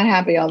 I'm not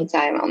happy all the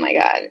time. Oh my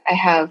God.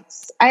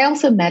 I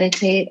also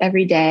meditate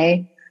every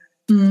day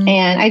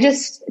and I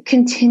just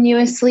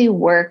continuously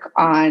work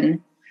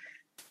on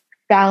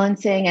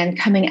balancing and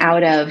coming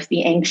out of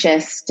the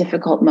anxious,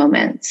 difficult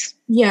moments.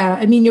 Yeah.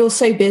 I mean, you're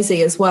so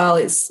busy as well.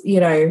 It's,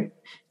 I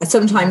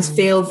sometimes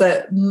feel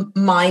that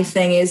my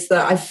thing is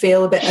that I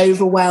feel a bit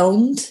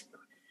overwhelmed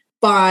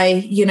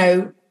by,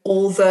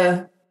 all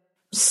the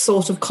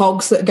sort of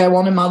cogs that go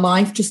on in my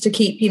life just to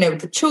keep,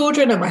 the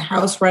children and my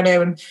house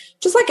running, and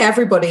just like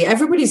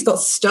everybody's got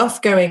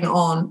stuff going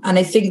on. And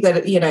I think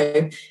that,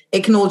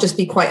 it can all just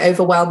be quite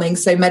overwhelming.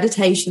 So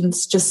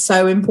meditation's just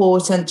so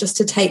important, just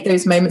to take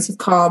those moments of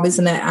calm,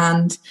 isn't it?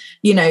 And,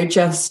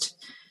 just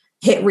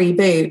hit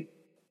reboot.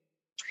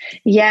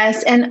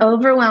 Yes. And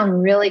overwhelm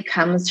really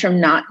comes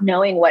from not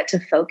knowing what to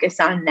focus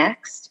on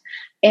next.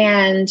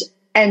 And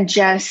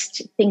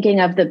just thinking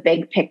of the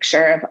big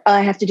picture of, I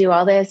have to do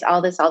all this.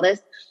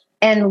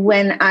 And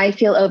when I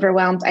feel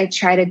overwhelmed, I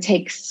try to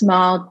take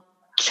small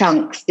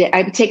chunks.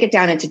 I take it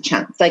down into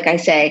chunks. Like I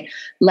say,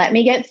 let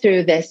me get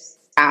through this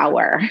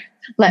hour.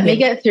 Let me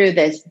get through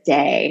this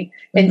day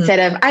instead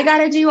of, I got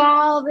to do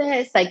all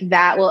this. Like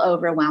that will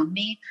overwhelm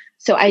me.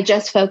 So I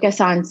just focus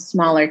on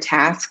smaller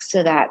tasks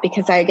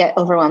because I get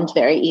overwhelmed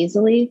very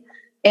easily.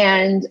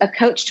 And a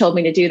coach told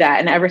me to do that.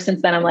 And ever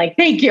since then, I'm like,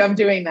 thank you, I'm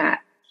doing that.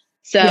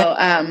 So,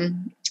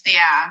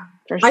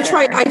 for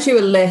sure. I do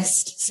a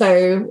list.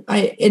 So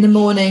in the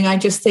morning, I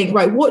just think,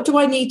 right, what do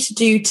I need to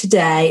do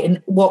today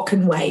and what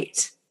can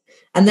wait?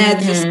 And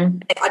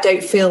then I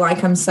don't feel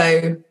like I'm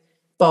so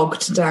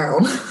bogged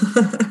down.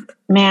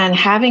 Man,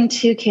 having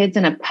 2 kids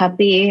and a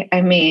puppy,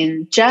 I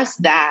mean,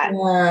 just that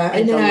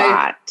is a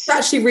lot. It's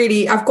actually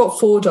really, I've got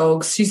 4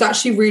 dogs. She's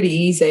actually really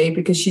easy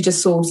because she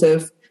just sort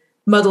of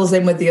muddles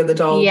in with the other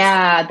dogs.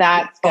 Yeah,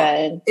 that's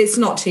good. It's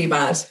not too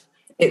bad.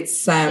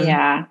 It's,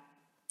 yeah.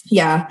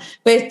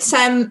 But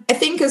I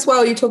think as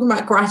well, you're talking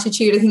about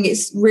gratitude. I think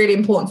it's really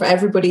important for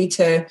everybody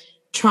to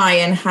try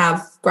and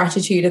have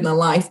gratitude in their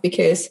life,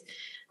 because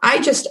I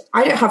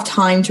don't have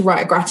time to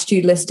write a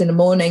gratitude list in the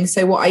morning.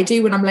 So what I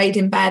do when I'm laid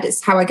in bed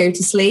is how I go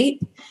to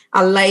sleep.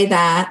 I'll lay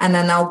there and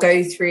then I'll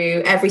go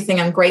through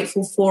everything I'm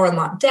grateful for on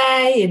that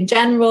day in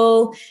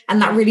general.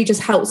 And that really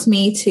just helps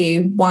me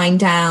to wind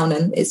down.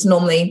 And it's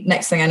normally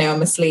next thing I know,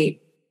 I'm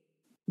asleep.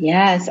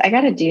 Yes, I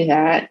got to do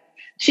that.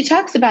 She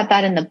talks about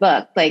that in the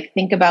book. Like,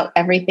 think about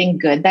everything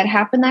good that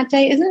happened that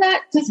day.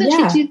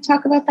 Doesn't she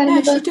talk about that in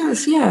the book? She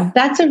does, yeah.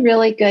 That's a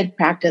really good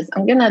practice.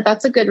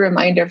 That's a good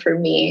reminder for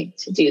me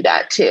to do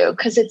that too.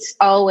 Cause it's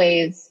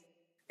always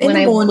when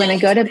I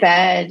go to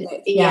bed.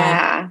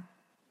 Yeah.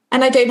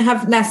 And I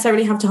don't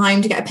necessarily have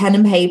time to get a pen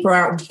and paper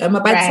out and turn my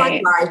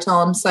bedside light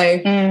on. So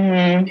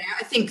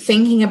I think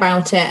thinking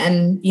about it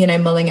and,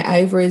 mulling it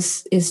over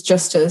is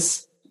just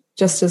as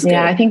good.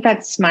 Yeah, I think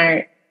that's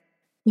smart.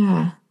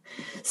 Yeah.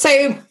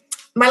 So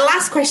my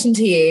last question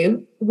to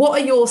you,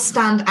 what are your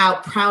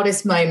standout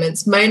proudest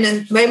moments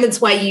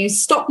where you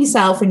stop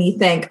yourself and you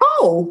think,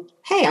 oh,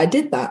 hey, I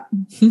did that?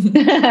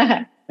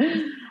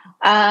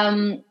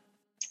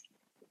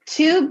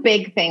 2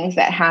 big things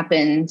that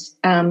happened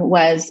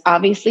was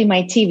obviously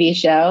my TV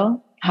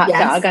show, Hot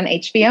Dog on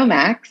HBO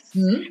Max.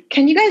 Mm-hmm.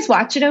 Can you guys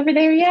watch it over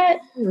there yet?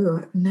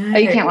 Ooh, no. Oh,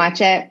 you can't watch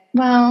it?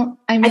 Well,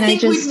 I mean,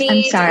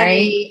 I'm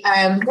sorry.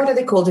 What are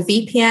they called? A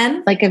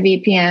VPN? Like a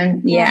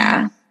VPN,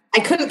 yeah. I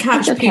couldn't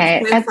catch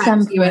at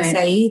some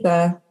USA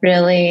either.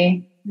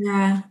 Really?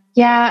 Yeah.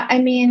 Yeah,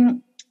 I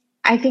mean,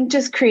 I think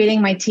just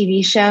creating my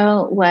TV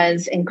show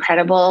was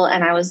incredible.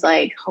 And I was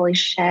like, holy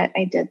shit,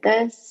 I did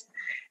this.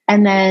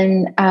 And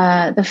then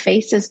the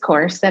Faces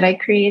course that I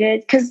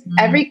created, because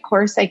every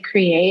course I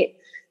create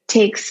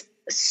takes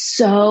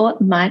so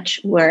much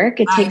work.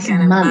 It takes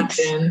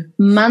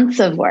months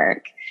of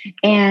work.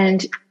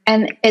 And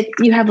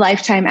you have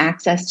lifetime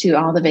access to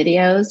all the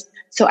videos.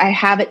 So I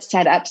have it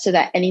set up so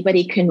that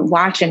anybody can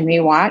watch and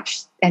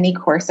rewatch any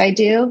course I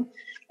do.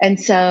 And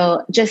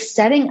so just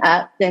setting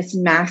up this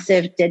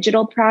massive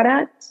digital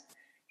product,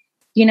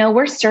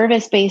 we're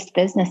service-based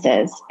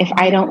businesses. If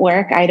I don't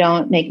work, I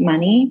don't make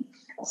money.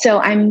 So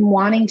I'm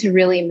wanting to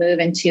really move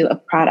into a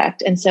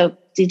product. And so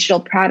digital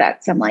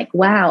products, I'm like,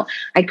 wow,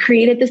 I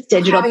created this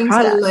digital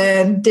product. To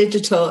learn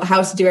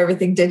how to do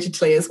everything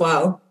digitally as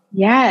well.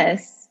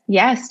 Yes,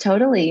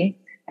 totally.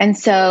 And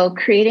so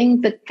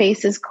creating the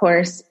Faces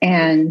course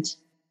and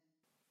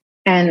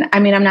I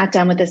mean, I'm not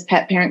done with this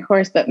pet parent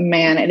course, but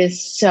man, it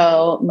is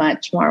so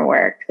much more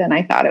work than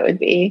I thought it would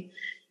be.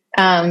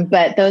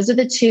 But those are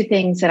the 2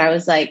 things that I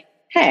was like,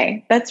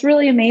 hey, that's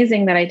really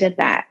amazing that I did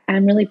that.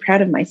 I'm really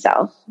proud of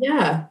myself.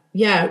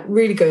 Yeah,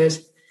 really good.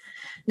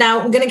 Now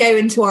I'm going to go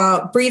into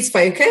our breeds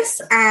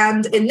focus.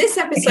 And in this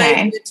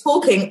episode, we're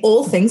talking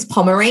all things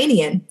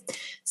Pomeranian.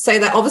 So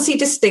they're obviously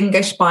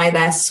distinguished by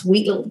their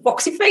sweet little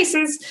boxy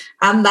faces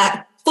and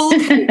that full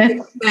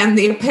coat and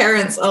the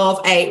appearance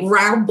of a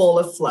round ball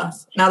of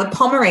fluff. Now, the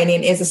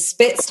Pomeranian is a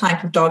Spitz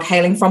type of dog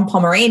hailing from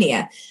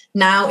Pomerania.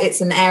 Now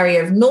it's an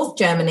area of North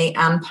Germany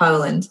and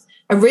Poland.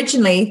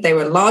 Originally, they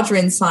were larger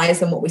in size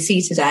than what we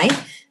see today.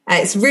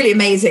 It's really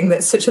amazing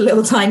that such a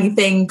little tiny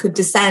thing could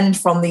descend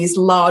from these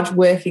large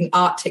working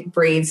Arctic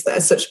breeds that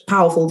are such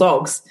powerful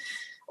dogs.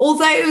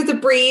 Although the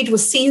breed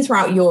was seen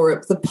throughout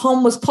Europe, the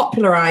Pom was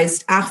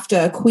popularized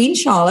after Queen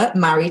Charlotte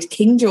married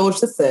King George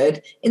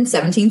III in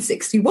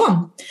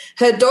 1761.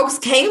 Her dogs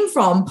came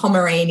from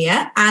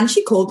Pomerania and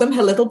she called them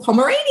her little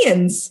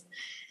Pomeranians.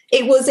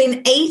 It was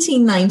in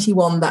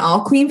 1891 that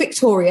our Queen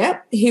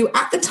Victoria, who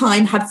at the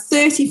time had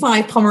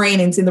 35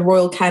 Pomeranians in the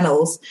royal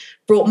kennels,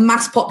 brought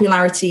mass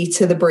popularity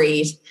to the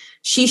breed.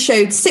 She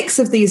showed 6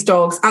 of these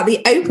dogs at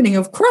the opening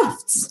of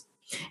Crufts.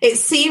 It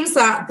seems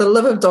that the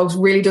love of dogs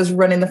really does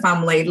run in the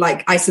family,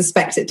 like I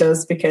suspect it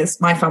does, because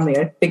my family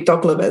are big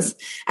dog lovers.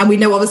 And we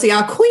know, obviously,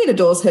 our Queen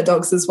adores her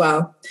dogs as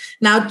well.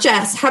 Now,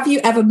 Jess, have you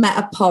ever met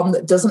a Pom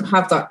that doesn't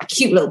have that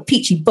cute little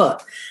peachy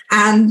butt?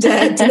 And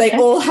do they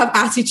all have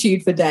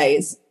attitude for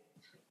days?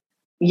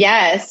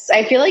 Yes,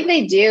 I feel like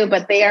they do,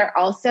 but they are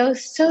also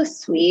so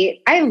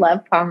sweet. I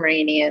love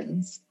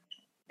Pomeranians.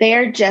 They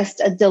are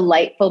just a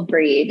delightful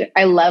breed.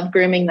 I love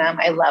grooming them.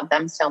 I love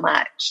them so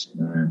much.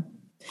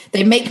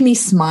 They make me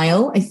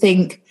smile. I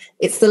think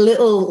it's the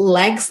little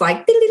legs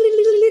like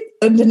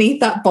underneath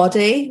that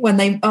body when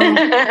they,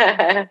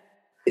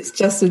 it's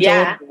just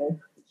adorable.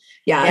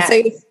 Yeah.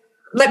 So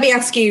let me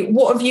ask you,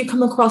 what have you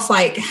come across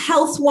like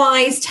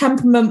health-wise,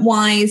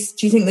 temperament-wise?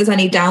 Do you think there's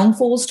any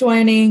downfalls to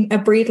owning a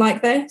breed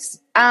like this?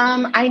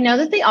 I know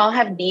that they all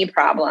have knee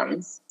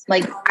problems.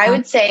 Like I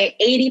would say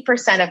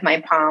 80% of my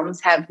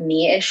Poms have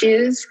knee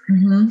issues.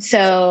 Mm-hmm.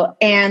 So,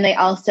 and they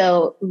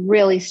also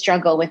really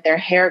struggle with their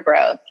hair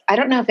growth. I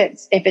don't know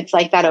if it's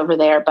like that over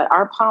there, but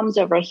our Poms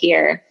over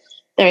here,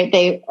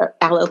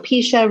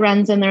 alopecia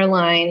runs in their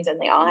lines and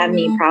they all have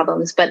knee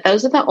problems. But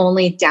those are the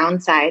only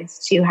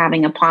downsides to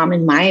having a POM,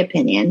 in my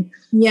opinion.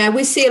 Yeah,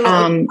 we see a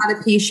lot of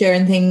alopecia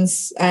and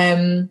things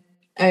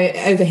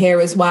over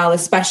here as well,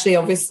 especially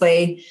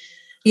obviously,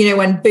 you know,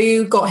 when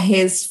Boo got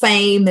his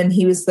fame and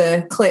he was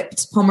the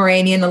clipped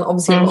Pomeranian,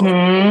 obviously a lot of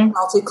people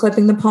started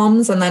clipping the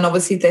POMs, and then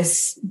obviously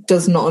this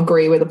does not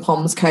agree with a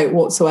POM's coat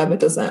whatsoever,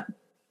 does it?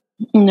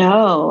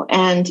 No.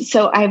 And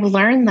so I've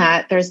learned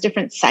that there's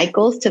different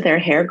cycles to their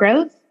hair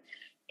growth,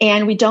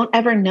 and we don't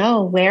ever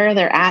know where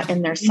they're at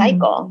in their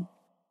cycle.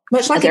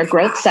 Much like their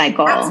growth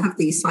cycle. Cats have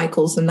these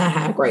cycles in their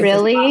hair growth.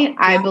 Really? Well. Yeah.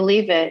 I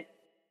believe it.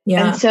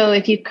 Yeah. And so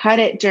if you cut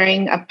it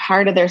during a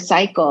part of their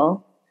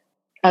cycle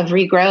of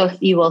regrowth,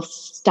 you will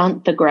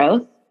stunt the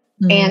growth.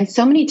 And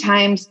so many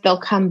times they'll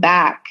come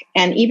back.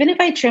 And even if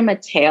I trim a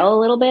tail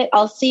a little bit,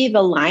 I'll see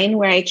the line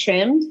where I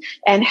trimmed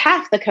and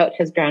half the coat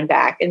has grown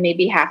back and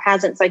maybe half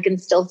hasn't. So I can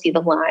still see the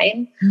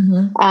line.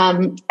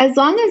 As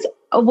long as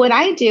what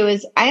I do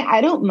is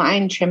I don't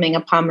mind trimming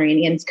a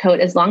Pomeranian's coat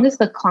as long as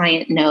the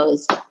client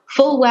knows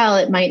full well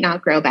it might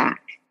not grow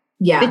back.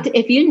 Yeah. But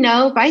if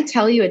I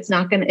tell you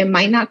it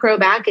might not grow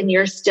back and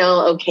you're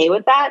still okay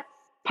with that,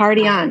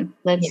 party on.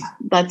 Let's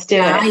do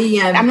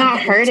it. I'm not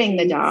hurting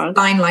the dog.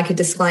 Sign like a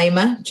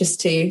disclaimer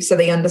so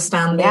they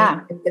understand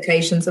the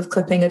implications of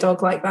clipping a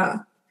dog like that.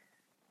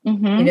 You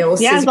know,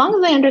 as long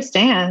as they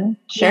understand.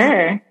 Sure.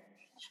 Yeah.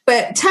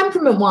 But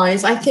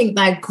temperament-wise, I think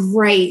they're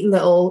great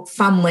little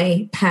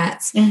family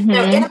pets.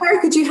 Now, in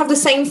America, do you have the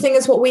same thing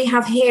as what we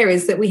have here?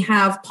 Is that we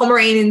have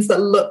Pomeranians that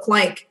look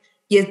like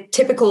your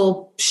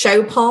typical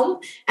show pom,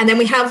 and then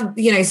we have,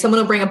 you know,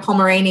 someone will bring a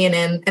Pomeranian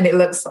in and it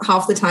looks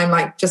half the time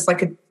like just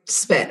like a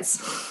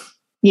Spitz.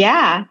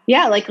 Yeah,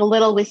 like a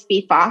little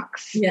wispy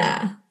fox.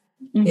 Yeah.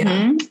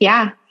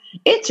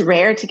 It's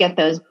rare to get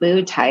those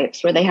Boo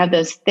types where they have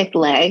those thick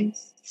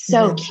legs.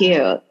 So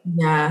cute.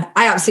 Yeah,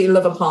 I absolutely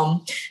love a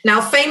POM.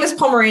 Now, famous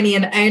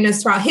Pomeranian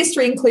owners throughout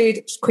history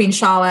include Queen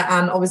Charlotte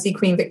and obviously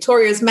Queen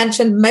Victoria, as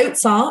mentioned,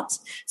 Mozart,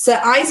 Sir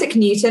Isaac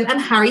Newton,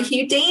 and Harry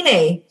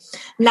Houdini.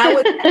 Now,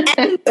 at the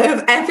end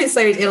of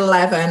episode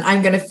 11,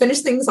 I'm going to finish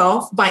things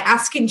off by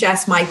asking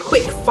Jess my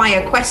quick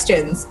fire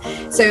questions.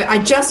 So I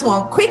just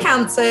want quick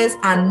answers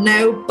and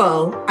no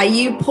bull. Are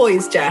you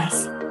poised,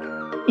 Jess?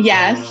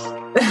 Yes.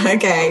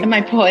 Okay. Am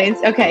I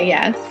poised? Okay,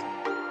 yes.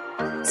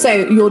 So,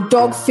 your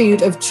dog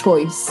food of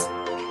choice?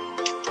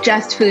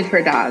 Just food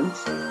for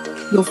dogs.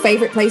 Your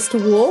favorite place to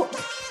walk?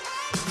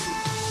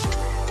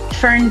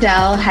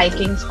 Ferndale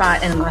hiking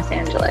spot in Los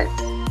Angeles.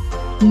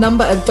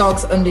 Number of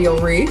dogs under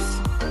your roof?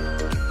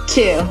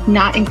 2,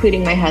 not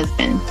including my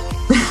husband.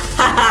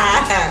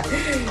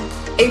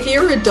 If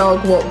you were a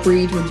dog, what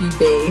breed would you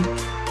be?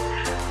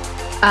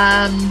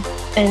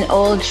 An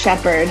old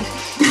shepherd.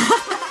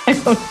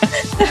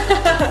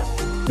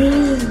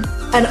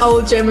 An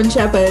old German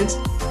shepherd.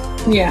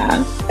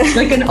 Yeah,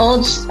 like an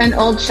old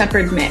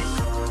shepherd mix,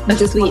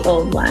 a sweet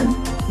old one.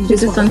 He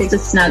just wants to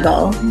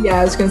snuggle. Yeah,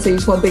 I was going to say you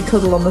just want a big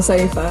cuddle on the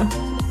sofa.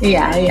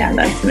 Yeah,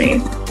 that's me.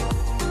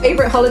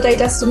 Favorite holiday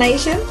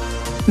destination?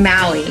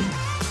 Maui.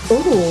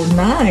 Oh,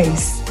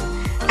 nice.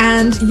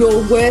 And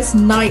your worst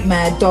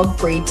nightmare dog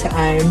breed to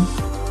own?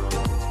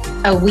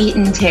 A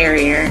Wheaten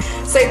Terrier.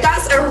 So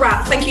that's a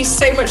wrap. Thank you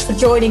so much for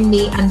joining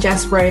me and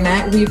Jess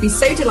Rona. We would be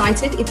so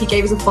delighted if you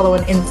gave us a follow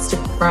on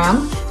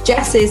Instagram.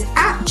 Jess is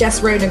at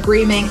Jess Rona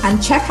Grooming,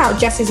 and check out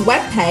Jess's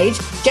webpage,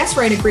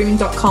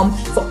 jessronagrooming.com,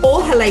 for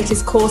all her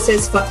latest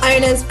courses for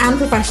owners and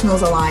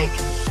professionals alike.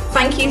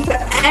 Thank you for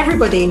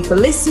everybody for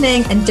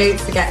listening, and don't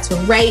forget to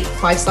rate.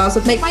 5 stars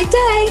would make my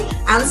day,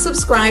 and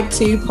subscribe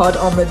to Pod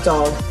on the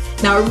Dog.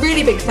 Now, a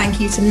really big thank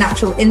you to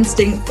Natural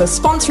Instinct for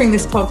sponsoring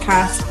this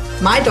podcast.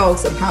 My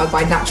dogs are powered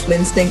by Natural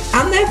Instinct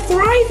and they're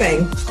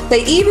thriving.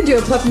 They even do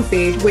a puppy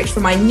food, which for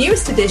my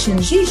newest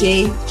edition,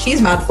 Gigi,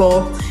 she's mad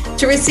for.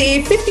 To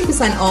receive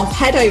 50% off,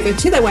 head over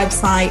to their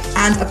website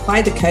and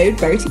apply the code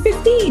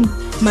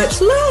VERITY15.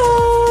 Much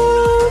love!